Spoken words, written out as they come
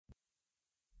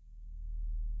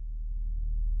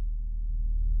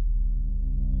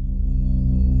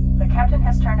captain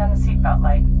has turned on the seatbelt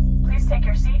light. Please take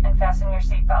your seat and fasten your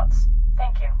seatbelts.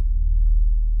 Thank you.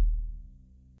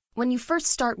 When you first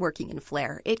start working in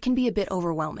Flare, it can be a bit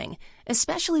overwhelming,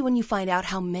 especially when you find out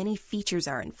how many features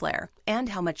are in Flare and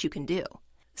how much you can do.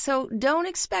 So don't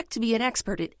expect to be an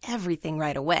expert at everything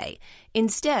right away.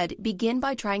 Instead, begin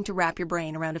by trying to wrap your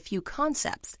brain around a few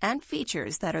concepts and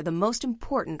features that are the most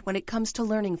important when it comes to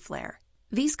learning Flare.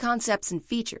 These concepts and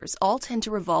features all tend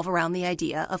to revolve around the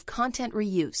idea of content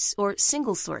reuse or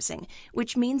single sourcing,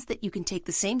 which means that you can take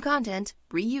the same content,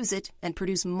 reuse it, and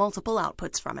produce multiple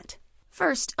outputs from it.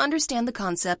 First, understand the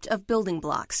concept of building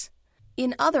blocks.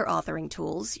 In other authoring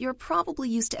tools, you're probably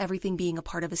used to everything being a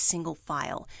part of a single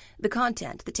file. The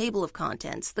content, the table of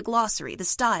contents, the glossary, the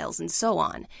styles, and so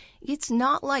on. It's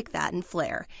not like that in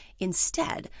Flare.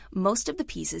 Instead, most of the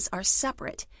pieces are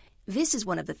separate. This is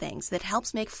one of the things that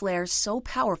helps make Flare so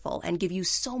powerful and give you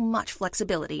so much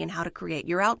flexibility in how to create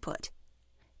your output.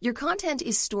 Your content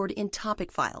is stored in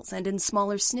topic files and in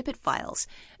smaller snippet files,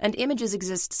 and images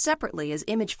exist separately as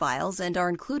image files and are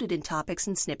included in topics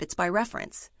and snippets by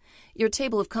reference. Your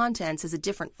table of contents is a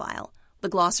different file. The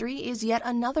glossary is yet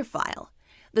another file.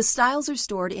 The styles are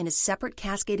stored in a separate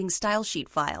cascading style sheet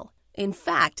file. In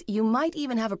fact, you might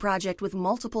even have a project with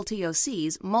multiple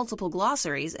TOCs, multiple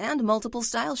glossaries, and multiple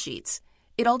style sheets.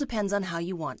 It all depends on how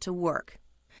you want to work.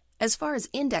 As far as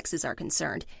indexes are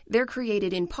concerned, they're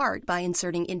created in part by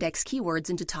inserting index keywords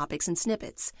into topics and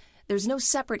snippets. There's no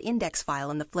separate index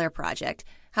file in the Flare project.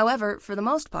 However, for the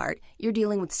most part, you're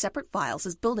dealing with separate files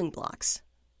as building blocks.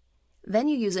 Then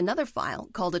you use another file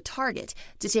called a target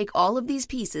to take all of these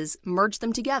pieces, merge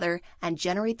them together, and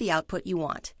generate the output you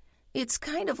want. It's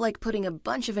kind of like putting a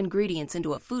bunch of ingredients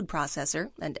into a food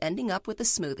processor and ending up with a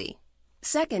smoothie.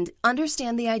 Second,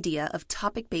 understand the idea of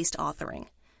topic-based authoring.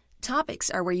 Topics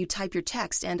are where you type your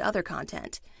text and other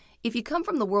content. If you come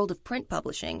from the world of print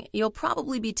publishing, you'll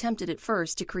probably be tempted at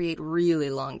first to create really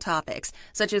long topics,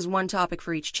 such as one topic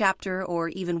for each chapter or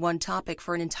even one topic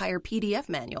for an entire PDF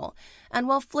manual. And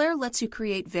while Flare lets you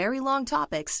create very long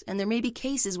topics, and there may be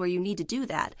cases where you need to do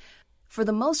that, for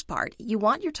the most part, you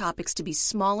want your topics to be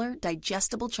smaller,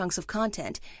 digestible chunks of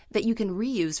content that you can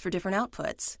reuse for different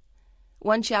outputs.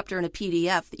 One chapter in a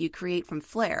PDF that you create from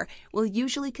Flare will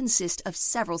usually consist of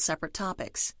several separate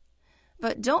topics.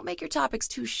 But don't make your topics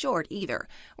too short either.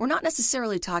 We're not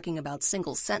necessarily talking about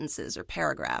single sentences or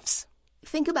paragraphs.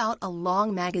 Think about a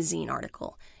long magazine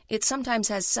article. It sometimes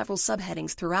has several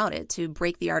subheadings throughout it to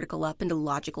break the article up into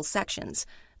logical sections.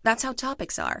 That's how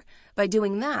topics are. By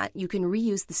doing that, you can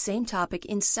reuse the same topic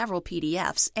in several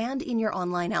PDFs and in your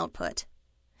online output.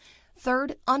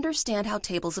 Third, understand how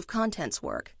tables of contents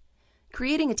work.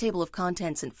 Creating a table of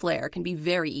contents in Flare can be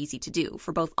very easy to do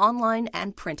for both online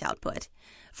and print output.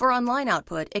 For online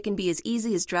output, it can be as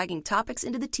easy as dragging topics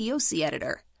into the TOC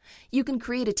editor. You can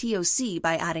create a TOC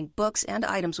by adding books and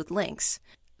items with links.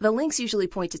 The links usually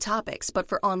point to topics, but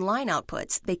for online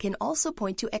outputs, they can also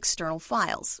point to external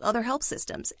files, other help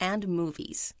systems, and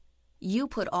movies. You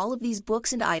put all of these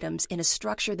books and items in a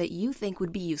structure that you think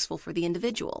would be useful for the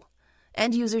individual.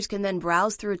 End users can then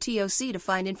browse through a TOC to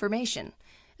find information.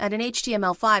 At an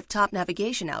HTML5 top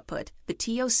navigation output, the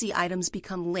TOC items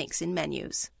become links in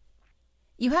menus.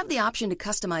 You have the option to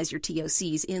customize your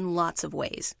TOCs in lots of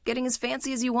ways, getting as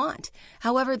fancy as you want.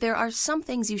 However, there are some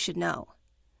things you should know.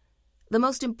 The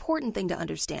most important thing to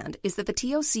understand is that the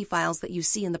TOC files that you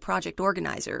see in the project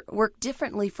organizer work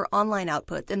differently for online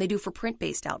output than they do for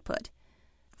print-based output.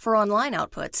 For online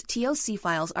outputs, TOC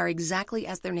files are exactly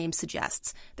as their name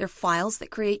suggests. They're files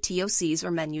that create TOCs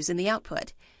or menus in the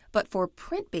output. But for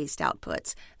print-based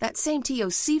outputs, that same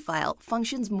TOC file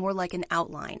functions more like an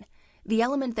outline. The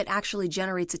element that actually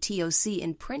generates a TOC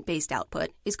in print-based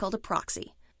output is called a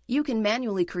proxy. You can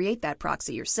manually create that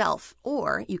proxy yourself,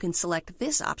 or you can select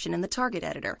this option in the target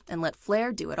editor and let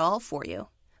Flare do it all for you.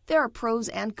 There are pros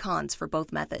and cons for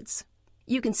both methods.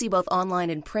 You can see both online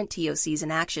and print TOCs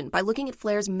in action by looking at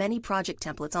Flare's many project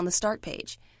templates on the start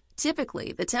page.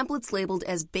 Typically, the templates labeled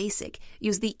as basic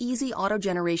use the easy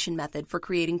auto-generation method for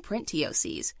creating print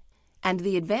TOCs, and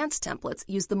the advanced templates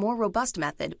use the more robust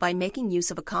method by making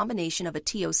use of a combination of a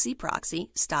TOC proxy,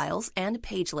 styles, and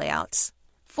page layouts.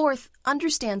 Fourth,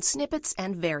 understand snippets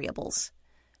and variables.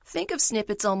 Think of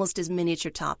snippets almost as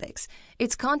miniature topics.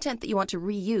 It's content that you want to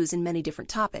reuse in many different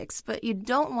topics, but you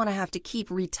don't want to have to keep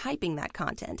retyping that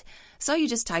content, so you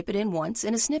just type it in once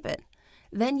in a snippet.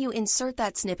 Then you insert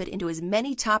that snippet into as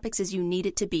many topics as you need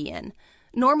it to be in.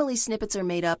 Normally, snippets are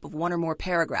made up of one or more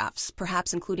paragraphs,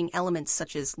 perhaps including elements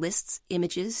such as lists,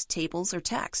 images, tables, or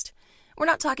text. We're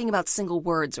not talking about single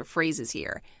words or phrases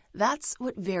here. That's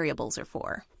what variables are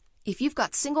for. If you've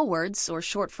got single words or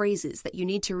short phrases that you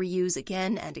need to reuse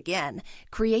again and again,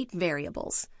 create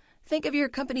variables. Think of your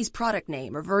company's product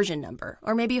name or version number,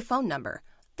 or maybe a phone number.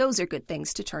 Those are good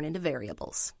things to turn into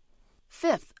variables.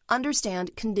 Fifth,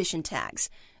 understand condition tags.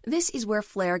 This is where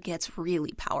Flare gets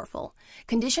really powerful.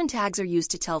 Condition tags are used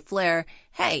to tell Flare,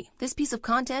 hey, this piece of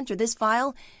content or this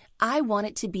file, I want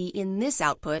it to be in this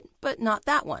output, but not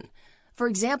that one. For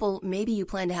example, maybe you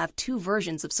plan to have 2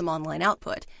 versions of some online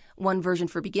output, one version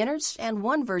for beginners and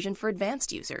one version for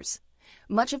advanced users.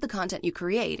 Much of the content you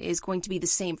create is going to be the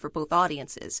same for both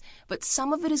audiences, but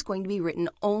some of it is going to be written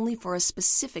only for a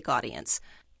specific audience.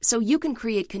 So you can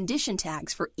create condition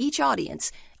tags for each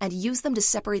audience and use them to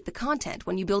separate the content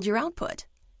when you build your output.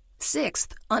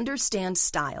 Sixth, understand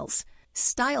styles.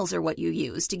 Styles are what you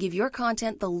use to give your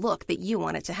content the look that you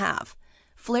want it to have.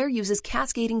 Flare uses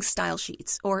cascading style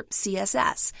sheets, or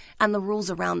CSS, and the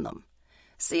rules around them.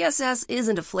 CSS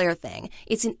isn't a Flare thing.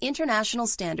 It's an international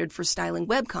standard for styling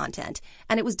web content,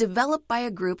 and it was developed by a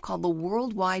group called the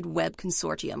World Wide Web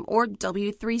Consortium, or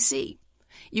W3C.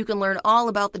 You can learn all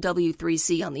about the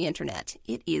W3C on the internet.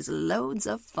 It is loads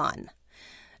of fun.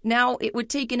 Now, it would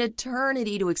take an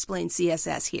eternity to explain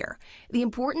CSS here. The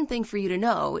important thing for you to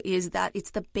know is that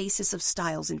it's the basis of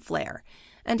styles in Flare.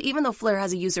 And even though Flare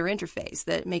has a user interface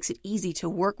that makes it easy to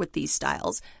work with these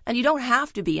styles, and you don't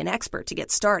have to be an expert to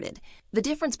get started, the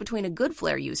difference between a good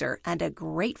Flare user and a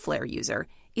great Flare user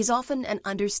is often an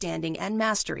understanding and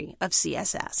mastery of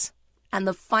CSS. And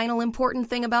the final important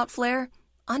thing about Flare?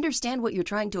 Understand what you're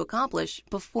trying to accomplish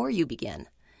before you begin.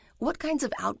 What kinds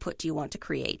of output do you want to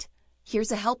create?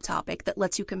 Here's a help topic that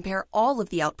lets you compare all of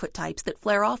the output types that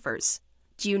Flare offers.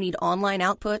 Do you need online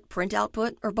output, print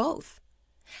output, or both?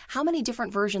 How many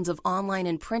different versions of online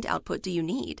and print output do you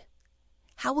need?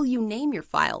 How will you name your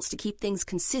files to keep things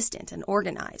consistent and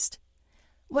organized?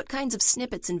 What kinds of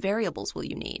snippets and variables will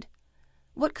you need?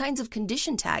 What kinds of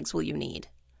condition tags will you need?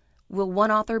 Will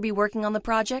one author be working on the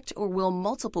project, or will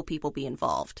multiple people be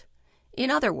involved? In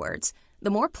other words, the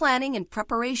more planning and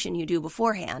preparation you do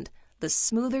beforehand, the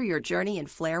smoother your journey in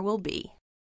Flare will be.